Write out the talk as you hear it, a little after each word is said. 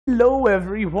Hello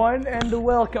everyone and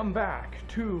welcome back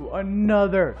to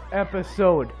another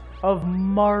episode of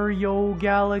Mario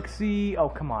Galaxy. Oh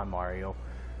come on Mario.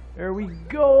 There we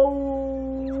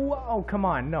go. Oh come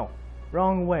on, no.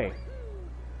 Wrong way.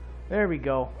 There we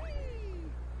go.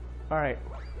 Alright.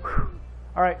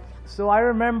 Alright, so I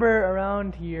remember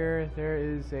around here there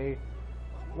is a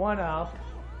 1-up.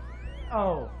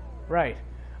 Oh, right.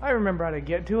 I remember how to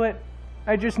get to it.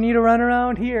 I just need to run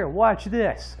around here. Watch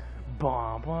this.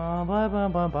 Bum, bum, bum,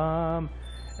 bum, bum, bum.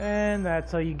 And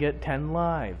that's how you get 10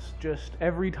 lives. Just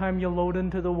every time you load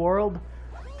into the world,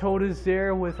 Toad is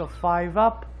there with a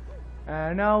 5-up.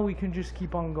 And now we can just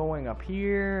keep on going up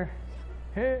here.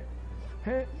 Hit,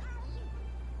 hit.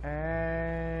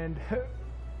 And hit,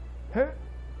 hit.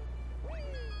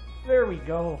 There we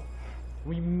go.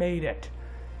 We made it.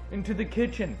 Into the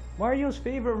kitchen. Mario's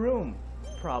favorite room.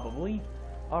 Probably.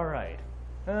 Alright.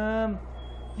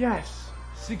 Yes.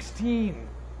 16.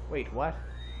 Wait, what?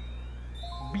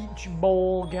 Beach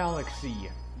Bowl Galaxy.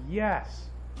 Yes.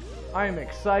 I'm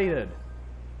excited.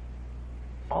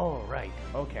 Alright,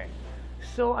 okay.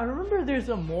 So, I remember there's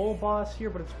a mole boss here,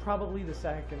 but it's probably the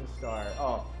second star.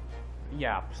 Oh,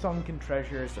 yeah. Sunken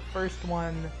Treasure is the first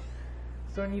one.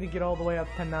 So I need to get all the way up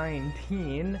to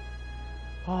 19.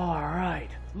 Alright,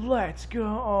 let's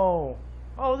go.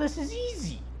 Oh, this is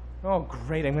easy. Oh,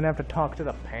 great. I'm going to have to talk to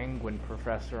the penguin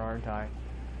professor, aren't I?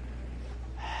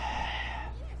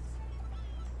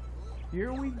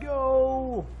 Here we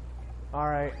go.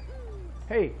 Alright.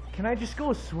 Hey, can I just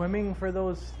go swimming for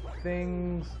those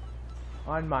things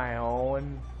on my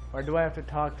own? Or do I have to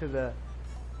talk to the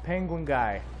penguin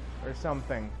guy or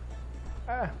something?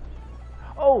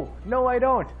 Oh, no I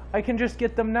don't. I can just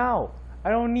get them now. I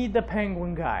don't need the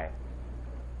penguin guy.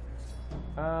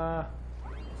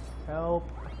 Help.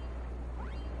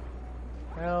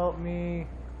 Help me.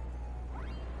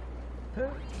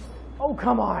 Oh,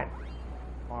 come on.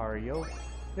 Mario.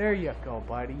 There you go,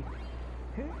 buddy.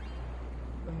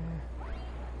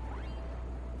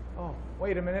 Oh,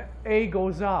 wait a minute. A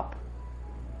goes up.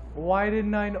 Why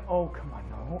didn't I know? Oh, come on.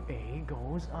 No, A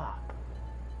goes up.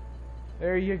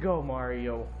 There you go,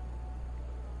 Mario.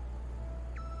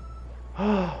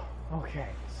 Okay,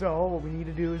 so what we need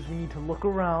to do is we need to look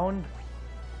around.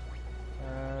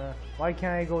 Why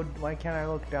can't I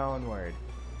look downward?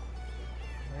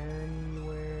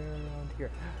 Anywhere around here.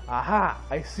 Aha!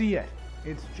 I see it.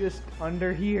 It's just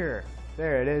under here.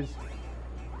 There it is.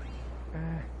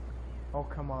 Oh,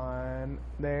 come on.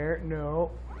 There.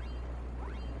 No.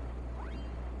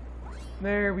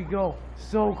 There we go.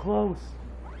 So close.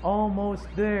 Almost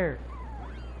there.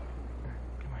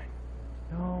 Come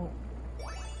on. No.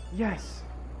 Yes.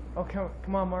 Oh,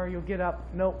 come on, Mario. Get up.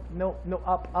 No, no, no.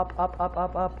 Up, up, up, up,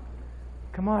 up, up.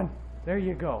 Come on. There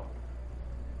you go.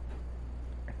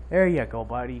 There you go,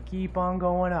 buddy. Keep on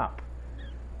going up.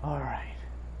 Alright.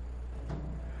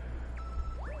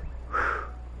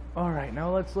 Alright,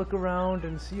 now let's look around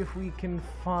and see if we can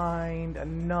find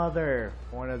another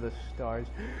one of the stars.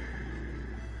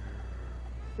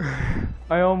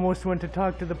 I almost went to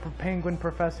talk to the penguin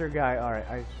professor guy.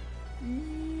 Alright,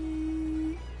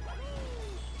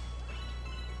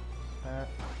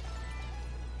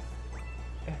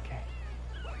 okay.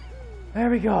 There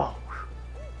we go.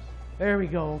 There we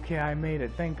go. Okay, I made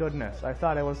it. Thank goodness. I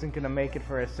thought I wasn't gonna make it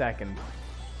for a second.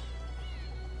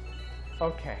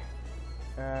 Okay.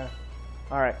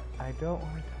 Alright. I don't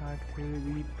want to talk to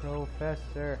the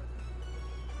professor.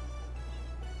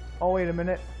 Oh, wait a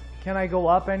minute. Can I go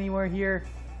up anywhere here?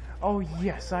 Oh,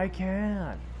 yes, I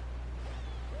can.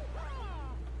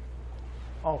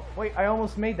 Oh, wait. I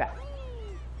almost made that.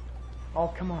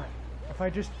 Oh, come on. If I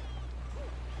just...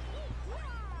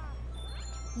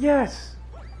 Yes!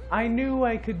 I knew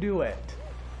I could do it.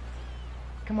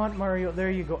 Come on, Mario.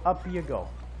 There you go. Up you go.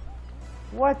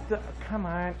 What the... Come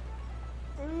on.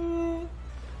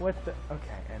 What the...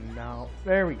 Okay, and now...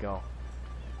 There we go.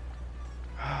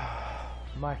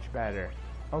 Much better.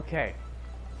 Okay.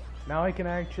 Now I can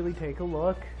actually take a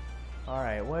look.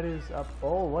 Alright, what is up...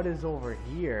 Oh, what is over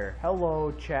here?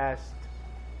 Hello, chest.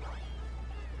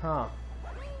 Huh.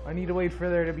 I need to wait for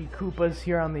there to be Koopas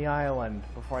here on the island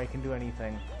before I can do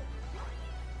anything.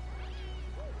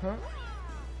 Huh?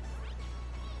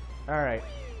 Alright.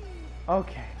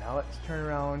 Okay, now let's turn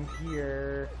around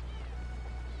here.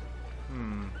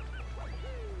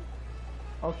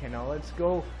 Okay, now let's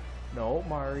go. No,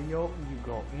 Mario, you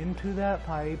go into that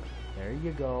pipe. There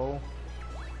you go.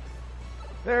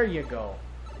 There you go.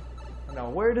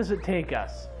 Now, where does it take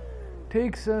us?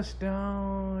 Takes us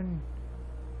down.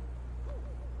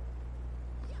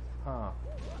 Huh.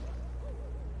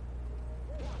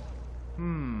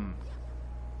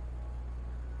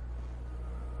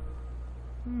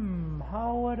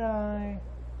 How would I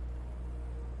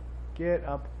get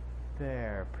up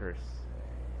there, per se?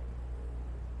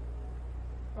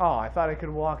 Oh, I thought I could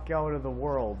walk out of the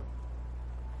world.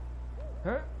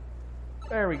 Huh?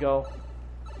 There we go.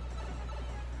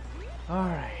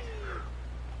 Alright.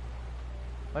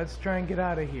 Let's try and get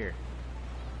out of here.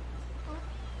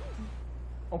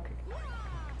 Okay.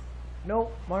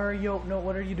 No, Mario, no,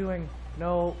 what are you doing?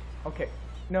 No, okay.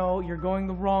 No, you're going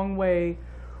the wrong way.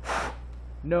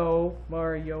 No,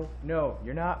 Mario, no,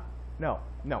 you're not. No,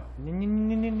 no,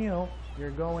 no,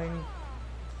 you're going.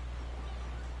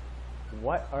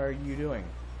 What are you doing?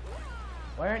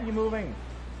 Why aren't you moving?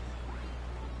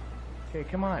 Okay,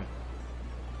 come on.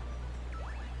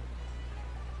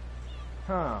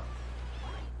 Huh.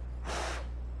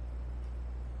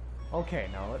 Okay,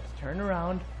 now let's turn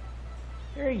around.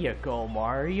 There you go,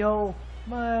 Mario.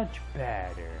 Much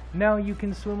better. Now you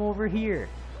can swim over here.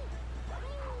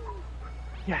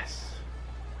 Yes.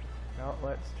 Now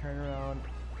let's turn around.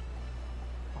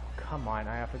 Oh, come on.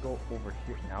 I have to go over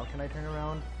here. Now can I turn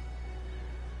around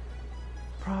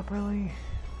properly?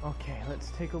 Okay,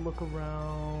 let's take a look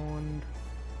around.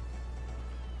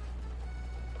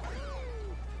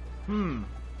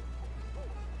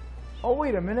 Oh,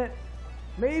 wait a minute.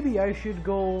 Maybe I should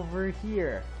go over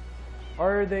here.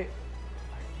 Are they...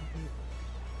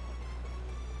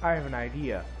 I have an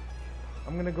idea.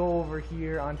 I'm gonna go over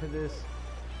here onto this.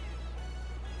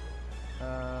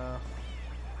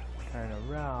 Turn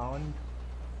around.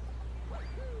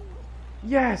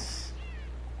 Yes!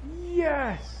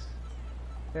 Yes!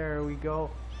 There we go.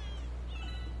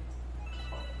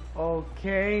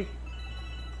 Okay.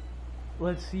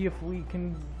 Let's see if we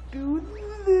can do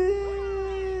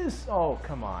this. Oh,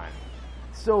 come on.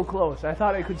 So close. I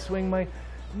thought I could swing my...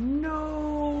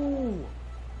 No!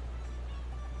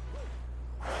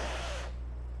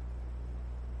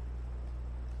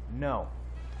 No.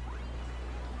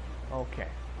 Okay.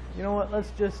 You know what?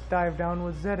 Let's just dive down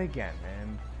with Zed again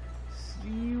and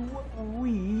see what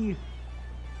we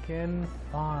can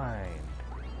find.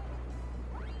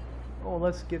 Oh,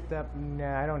 let's get that...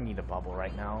 Nah, I don't need a bubble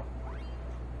right now.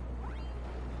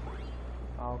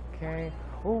 Okay.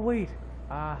 Oh, wait.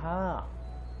 Aha.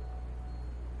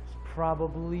 There's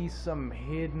probably some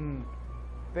hidden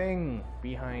thing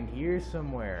behind here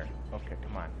somewhere. Okay,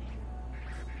 come on.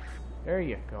 There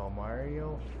you go,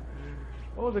 Mario.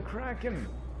 Oh, the Kraken.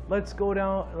 Let's go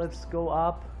down. Let's go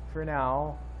up for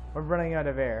now. We're running out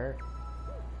of air.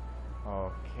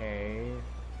 Okay.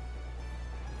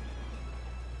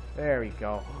 There we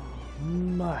go.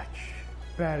 Much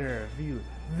better view.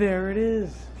 There it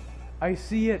is. I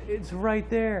see it. It's right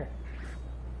there.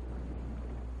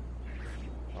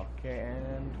 Okay,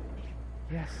 and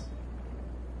yes.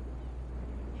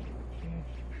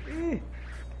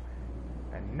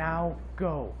 And now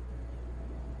go.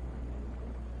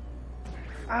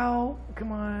 Ow!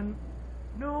 Come on.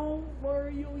 No,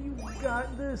 Mario, you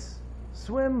got this.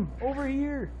 Swim over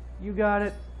here. You got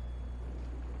it.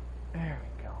 There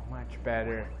we go. Much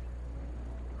better.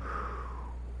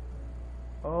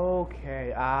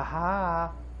 Okay.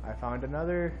 Aha! I found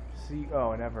another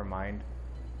oh, never mind.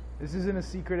 This isn't a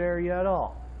secret area at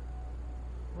all.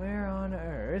 Where on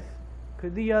earth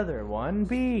could the other one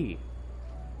be?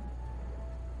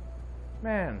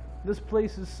 Man, this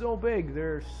place is so big.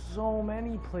 There are so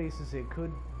many places it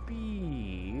could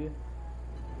be.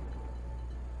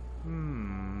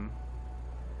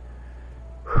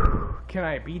 Can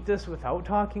I beat this without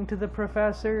talking to the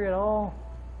professor at all?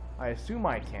 I assume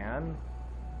I can.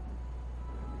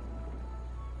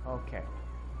 Okay.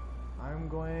 I'm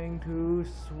going to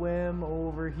swim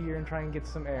over here and try and get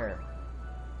some air.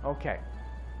 Okay.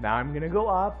 Now I'm gonna go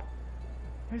up.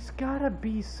 There's gotta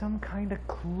be some kind of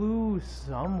clue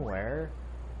somewhere.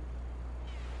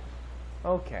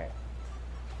 Okay.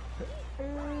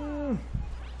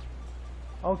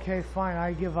 Okay, fine,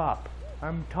 I give up.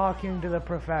 I'm talking to the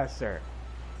professor.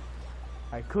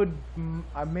 I could,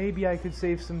 maybe I could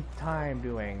save some time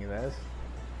doing this.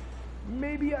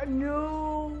 Maybe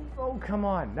no! Oh, come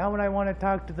on. Now when I want to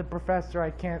talk to the professor,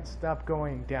 I can't stop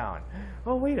going down.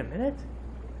 Oh, wait a minute.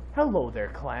 Hello there,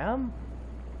 Clam.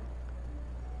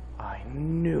 I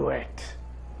knew it.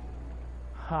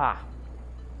 Ha.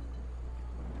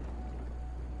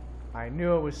 I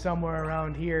knew it was somewhere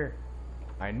around here.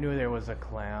 I knew there was a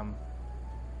clam.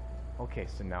 Okay,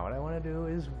 so now what I want to do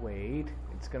is wait.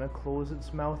 It's gonna close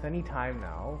its mouth anytime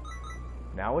now.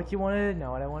 Now what I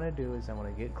want to do is I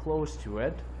want to get close to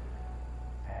it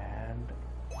and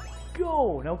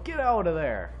go. Now get out of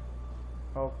there.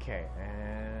 Okay,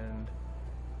 and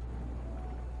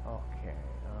okay.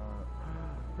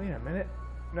 Wait a minute.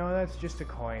 No, that's just a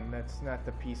coin. That's not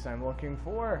the piece I'm looking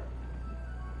for.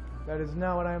 That is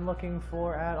not what I'm looking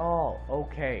for at all.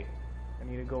 Okay. I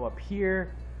need to go up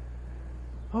here.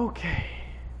 Okay.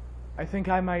 I think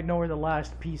I might know where the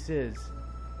last piece is.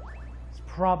 It's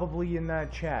probably in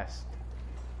that chest.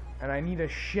 And I need a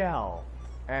shell.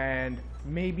 And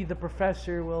maybe the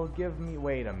professor will give me...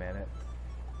 Wait a minute.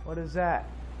 What is that?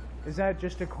 Is that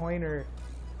just a coin or...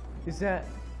 Is that...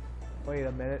 Wait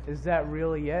a minute. Is that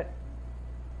really it?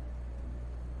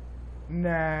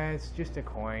 Nah, it's just a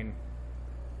coin.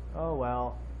 Oh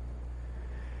well.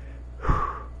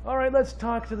 Alright, let's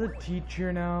talk to the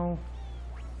teacher now.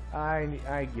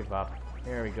 I give up.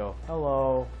 There we go.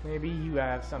 Hello. Maybe you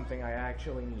have something I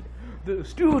actually need. The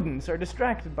students are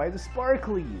distracted by the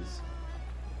sparklies.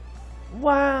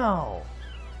 Wow.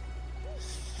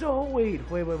 So wait.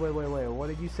 What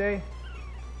did you say?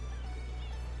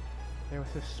 There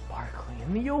was a sparkly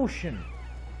in the ocean.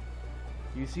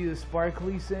 You see the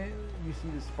sparkly thing? You see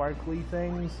the sparkly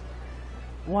things?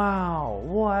 Wow,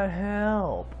 what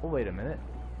help? Oh, wait a minute.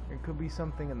 There could be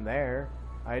something in there.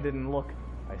 I didn't look.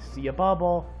 I see a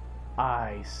bubble.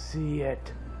 I see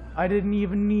it. I didn't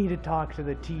even need to talk to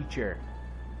the teacher.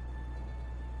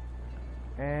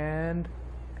 And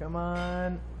come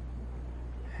on.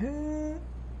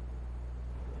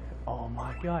 Oh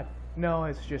my god. No,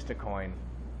 it's just a coin.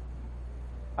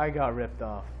 I got ripped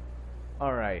off.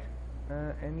 Alright.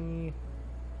 Anywhere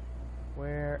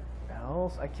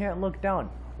else? I can't look down.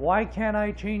 Why can't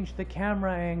I change the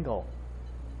camera angle?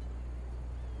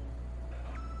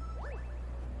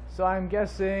 So I'm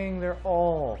guessing they're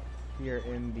all here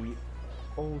in the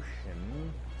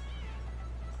ocean.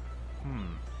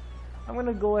 I'm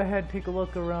gonna go ahead, take a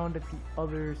look around at the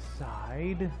other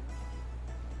side.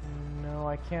 No,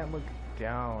 I can't look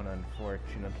down,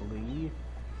 unfortunately.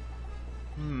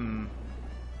 Can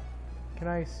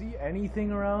I see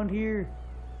anything around here?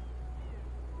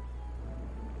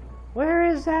 Where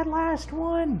is that last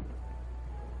one?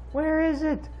 Where is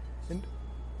it? And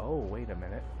oh, wait a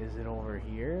minute. Is it over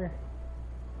here?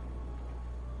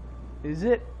 Is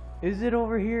it? Is it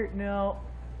over here? No.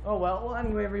 Oh well. Well,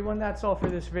 anyway, everyone, that's all for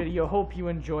this video. Hope you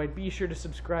enjoyed. Be sure to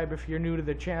subscribe if you're new to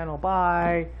the channel.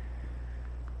 Bye.